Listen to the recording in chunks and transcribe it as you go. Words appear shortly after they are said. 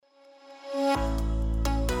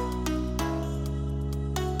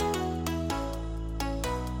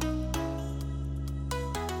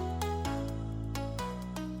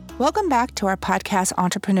Welcome back to our podcast,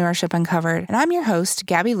 Entrepreneurship Uncovered, and I'm your host,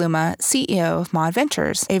 Gabby Luma, CEO of Mod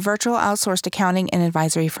Ventures, a virtual outsourced accounting and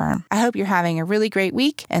advisory firm. I hope you're having a really great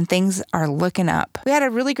week and things are looking up. We had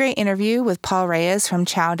a really great interview with Paul Reyes from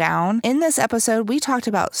Chowdown. In this episode, we talked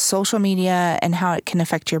about social media and how it can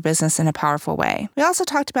affect your business in a powerful way. We also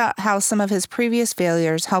talked about how some of his previous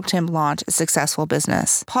failures helped him launch a successful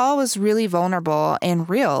business. Paul was really vulnerable and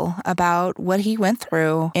real about what he went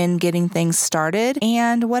through in getting things started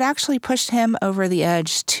and what actually pushed him over the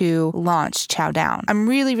edge to launch Chowdown. I'm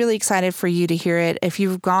really excited for you to hear it. If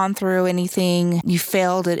you've gone through anything, you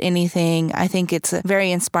failed at anything, I think it's a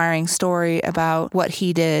very inspiring story about what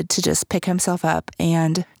he did to just pick himself up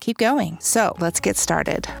and keep going. So let's get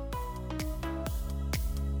started.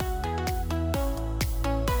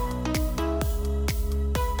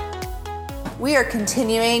 We are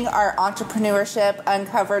continuing our Entrepreneurship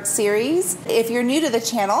Uncovered series. If you're new to the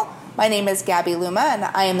channel, my name is Gabby Luma, and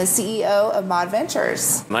I am the CEO of Mod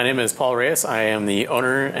Ventures. My name is Paul Reyes. I am the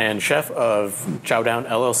owner and chef of Chowdown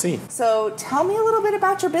LLC. So tell me a little bit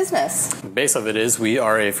about your business. The base of it is we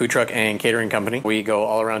are a food truck and catering company. We go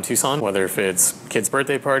all around Tucson, whether if it's kids'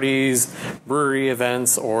 birthday parties, brewery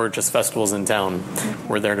events, or just festivals in town.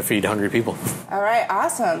 We're there to feed hungry people. All right,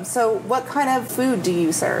 awesome. So what kind of food do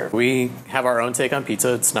you serve? We have our own take on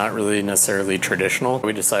pizza. It's not really necessarily traditional.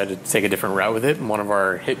 We decided to take a different route with it. One of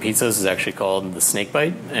our hit pizzas is actually called the Snake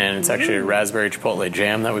Bite, and it's actually a raspberry chipotle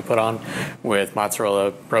jam that we put on with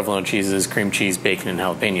mozzarella, provolone cheeses, cream cheese, bacon, and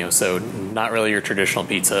jalapeno. So not really your traditional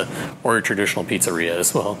pizza or your traditional pizzeria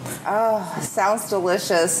as well. Oh, sounds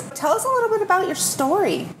delicious. Tell us a little bit about your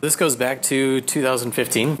story. This goes back to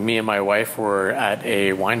 2015. Me and my wife were at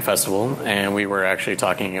a wine festival, and we were actually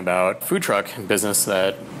talking about food truck business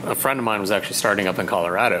that a friend of mine was actually starting up in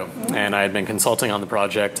Colorado, and I had been consulting on the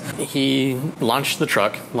project. He launched the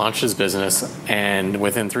truck, launched his business, and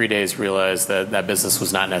within 3 days realized that that business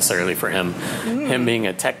was not necessarily for him. Him being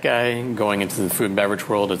a tech guy, going into the food and beverage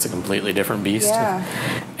world, it's a completely different beast. Yeah.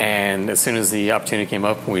 And as soon as the opportunity came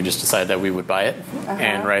up, we just decided that we would buy it.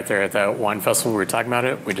 And right there at that wine festival we were talking about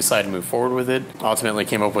it, we decided to move forward with it. Ultimately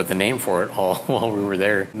came up with the name for it all while we were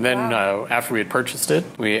there. And then after we had purchased it,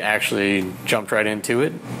 we actually jumped right into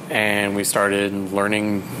it, and we started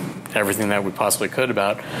learning everything that we possibly could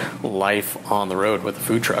about life on the road with a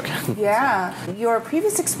food truck. Yeah. Your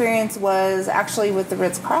previous experience was actually with the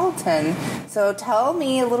Ritz-Carlton. So tell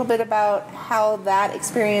me a little bit about how that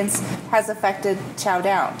experience has affected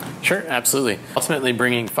Chowdown. Sure, absolutely. Ultimately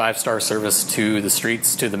bringing 5-star service to the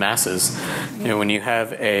streets, to the masses. You know, when you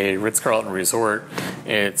have a Ritz-Carlton resort,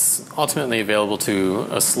 it's ultimately available to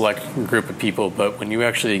a select group of people, but when you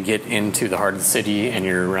actually get into the heart of the city and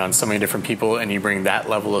you're around so many different people and you bring that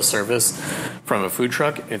level of service from a food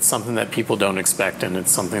truck, it's something that people don't expect, and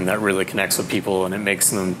it's something that really connects with people, and it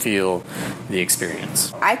makes them feel the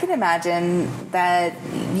experience. I can imagine that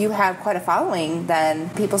you have quite a following then.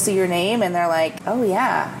 People see your name and they're like, oh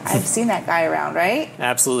yeah, I've seen that guy around, right?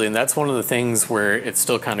 Absolutely, and that's one of the things where it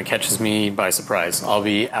still kind of catches me by surprise. I'll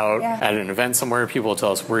be out at an event somewhere, people will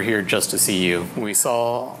tell us, we're here just to see you. We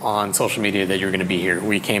saw on social media that you're going to be here.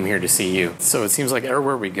 We came here to see you. So it seems like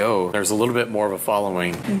everywhere we go, there's a little bit more of a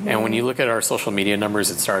following. And when you look at our social media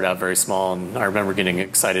numbers, it started out very small, and I remember getting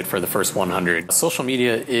excited for the first 100. Social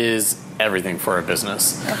media is everything for a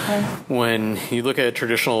business. Okay. When you look at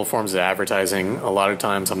traditional forms of advertising, a lot of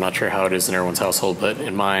times, I'm not sure how it is in everyone's household, but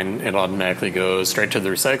in mine, it automatically goes straight to the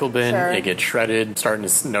recycle bin. Sure. It gets shredded. Starting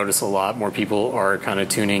to notice a lot more people are kind of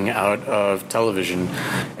tuning out of television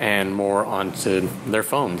and more onto their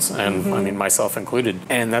phones, and I mean, myself included.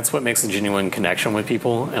 And that's what makes a genuine connection with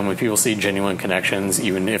people. And when people see genuine connections,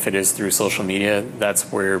 even if it is through social media,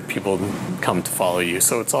 that's where people come to follow you.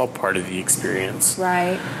 So it's all part of the experience.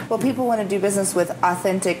 Right. Well, people want to do business with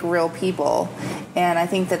authentic, real people. And I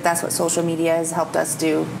think that that's what social media has helped us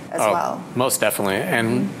do as well. Most definitely.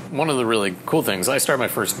 And one of the really cool things, I started my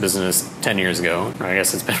first business 10 years ago. I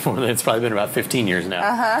guess it's probably been about 15 years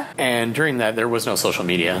now. And during that, there was no social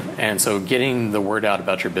media. And so getting the word out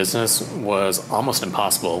about your business was almost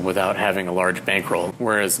impossible without having a large bankroll.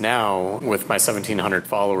 Whereas now, with my 1,700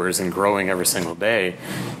 followers and growing every single day,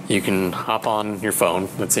 you can hop on your phone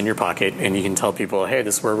that's in your pocket and you can tell people, hey,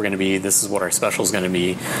 this is where we're going to be recipe, this is what our special is going to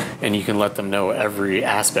be, and you can let them know every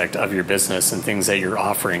aspect of your business and things that you're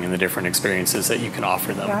offering and the different experiences that you can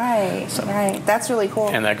offer them. Right. That's really cool.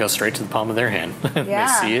 And that goes straight to the palm of their hand.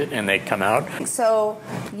 Yeah. They see it and they come out. So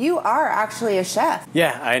you are actually a chef.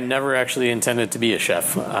 Yeah, I never actually intended to be a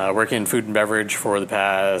chef. Working in food and beverage for the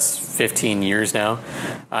past 15 years now,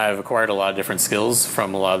 I've acquired a lot of different skills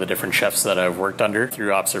from a lot of the different chefs that I've worked under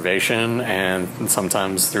through observation and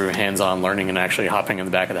sometimes through hands-on learning and actually hopping in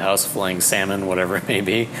the back of the house, filleting salmon, whatever it may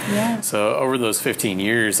be. Yeah. So over those 15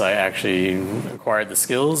 years, I actually acquired the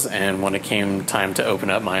skills, and when it came time to open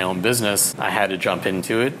up my own business, I had to jump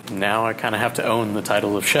into it. Now I kind of have to own the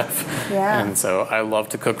title of chef. Yeah. And so I love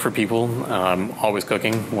to cook for people. Always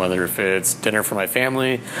cooking, whether if it's dinner for my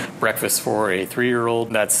family, breakfast for a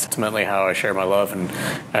 3-year-old. That's ultimately how I share my love, and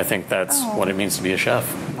I think that's what it means to be a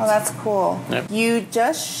chef. Oh, that's cool. Yep. You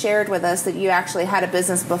just shared with us that you actually had a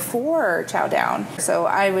business before Chow Down. So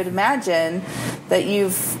I would imagine that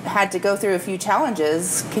you've had to go through a few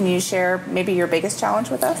challenges. Can you share maybe your biggest challenge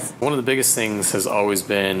with us? One of the biggest things has always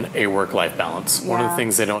been a work-life balance. One of the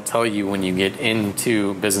things they don't tell you when you get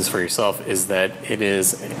into business for yourself is that it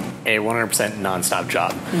is a 100% nonstop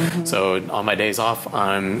job. Mm-hmm. So on my days off,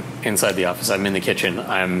 I'm inside the office. I'm in the kitchen.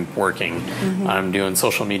 I'm working. Mm-hmm. I'm doing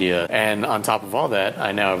social media. And on top of all that,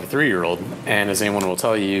 I now have a 3-year-old. And as anyone will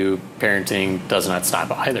tell you, parenting does not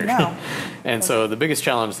stop either. No. And so the biggest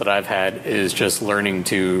challenge that I've had is just learning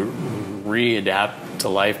to readapt to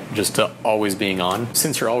life, just to always being on.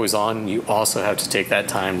 Since you're always on, you also have to take that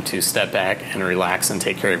time to step back and relax and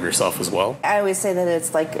take care of yourself as well. I always say that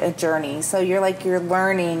it's like a journey. So you're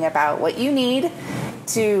learning about what you need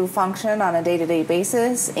to function on a day-to-day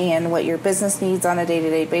basis and what your business needs on a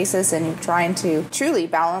day-to-day basis, and trying to truly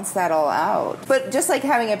balance that all out. But just like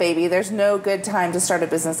having a baby, there's no good time to start a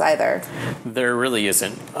business either. There really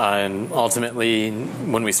isn't. And ultimately,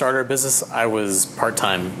 when we started our business, I was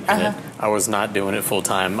part-time in it. I was not doing it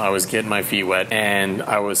full-time. I was getting my feet wet, and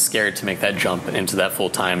I was scared to make that jump into that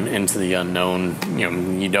full-time, into the unknown.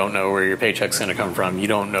 You don't know where your paycheck's going to come from. You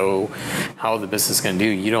don't know how the business is going to do.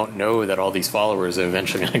 You don't know that all these followers are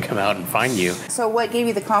eventually going to come out and find you. So what gave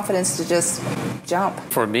you the confidence to just jump?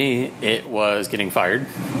 For me, it was getting fired.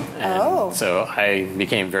 And so I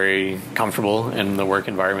became very comfortable in the work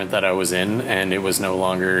environment that I was in, and it was no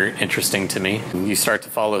longer interesting to me. You start to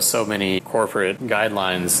follow so many corporate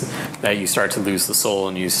guidelines that you start to lose the soul,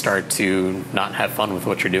 and you start to not have fun with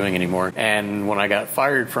what you're doing anymore. And when I got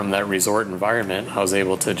fired from that resort environment, I was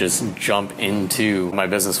able to just jump into my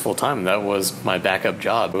business full time. That was my backup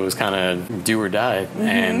job. It was kind of do or die. Mm-hmm.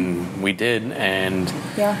 And we did. And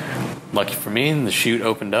lucky for me, the chute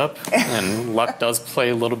opened up, and luck does play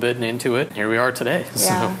a little bit into it. Here we are today.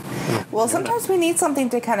 Yeah. So, well, sometimes we need something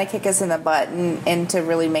to kind of kick us in the butt and to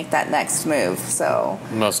really make that next move. So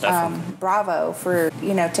most definitely. Bravo for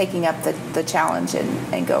taking up the challenge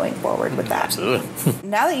and going forward with that. Absolutely.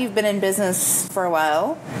 Now that you've been in business for a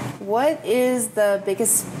while, what is the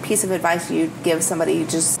biggest piece of advice you'd give somebody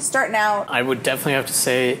just starting out? I would definitely have to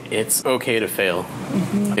say it's okay to fail.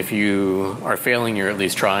 Mm-hmm. If you are failing, you're at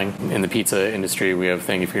least trying. In the pizza industry, we have a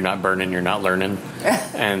thing, if you're not burning, you're not learning.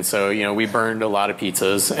 And so, we burned a lot of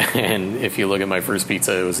pizzas. And if you look at my first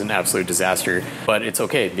pizza, it was an absolute disaster. But it's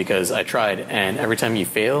okay because I tried. And every time you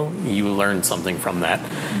fail, you learn something from that.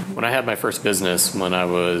 Mm-hmm. When I had my first business when I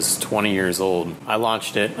was 20 years old, I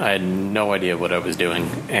launched it. I had no idea what I was doing.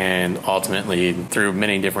 And ultimately, through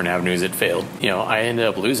many different avenues, it failed. I ended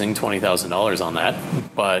up losing $20,000 on that.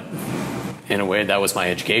 But in a way, that was my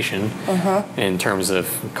education. In terms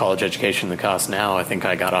of college education, the cost now, I think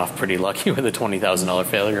I got off pretty lucky with a $20,000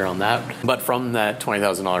 failure on that. But from that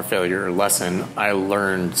 $20,000 failure or lesson, I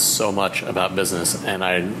learned so much about business, and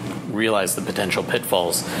I realized the potential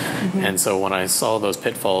pitfalls. And so when I saw those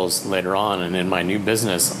pitfalls later on and in my new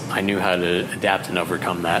business, I knew how to adapt and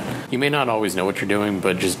overcome that. You may not always know what you're doing,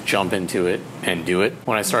 but just jump into it and do it.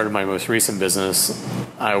 When I started my most recent business,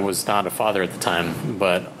 I was not a father at the time,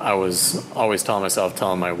 but I was always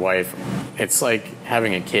telling my wife, it's like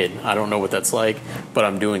having a kid. I don't know what that's like, but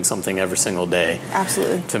I'm doing something every single day.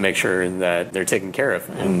 Absolutely. To make sure that they're taken care of.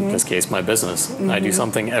 In this case, my business. I do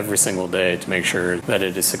something every single day to make sure that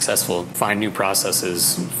it is successful. Find new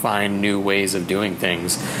processes, find new ways of doing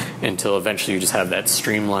things until eventually you just have that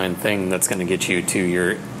streamlined thing that's going to get you to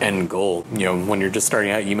your end goal. When you're just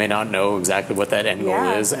starting out, you may not know exactly what that end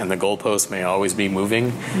goal is, and the goalpost may always be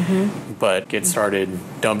moving, but get started,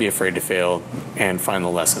 don't be afraid to fail, and find the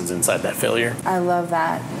lessons inside that failure. I love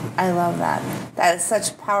that. I love that. That is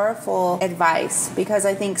such powerful advice, because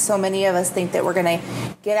I think so many of us think that we're going to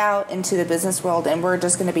get out into the business world and we're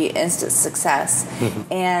just going to be instant success.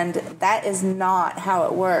 And that is not how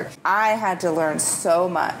it works. I had to learn so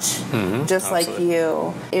much, just like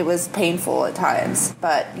you. It was painful at times,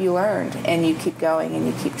 but you learned and you keep going and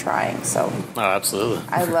you keep trying. So, absolutely.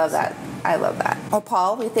 I love that. I love that. Well,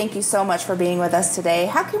 Paul, we thank you so much for being with us today.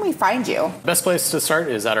 How can we find you? Best place to start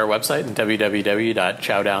is at our website,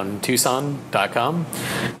 www.chowdowntucson.com.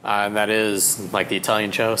 And that is like the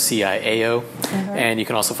Italian show, CIAO. And you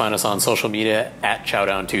can also find us on social media at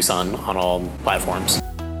ChowdownTucson on all platforms.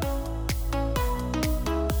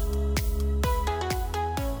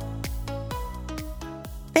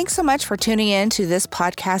 Thanks so much for tuning in to this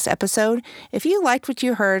podcast episode. If you liked what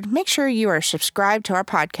you heard, make sure you are subscribed to our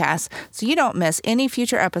podcast so you don't miss any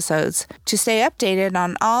future episodes. To stay updated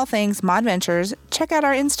on all things Mod Ventures, check out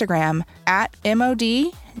our Instagram at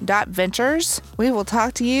mod.ventures. We will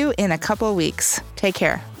talk to you in a couple of weeks. Take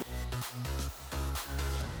care.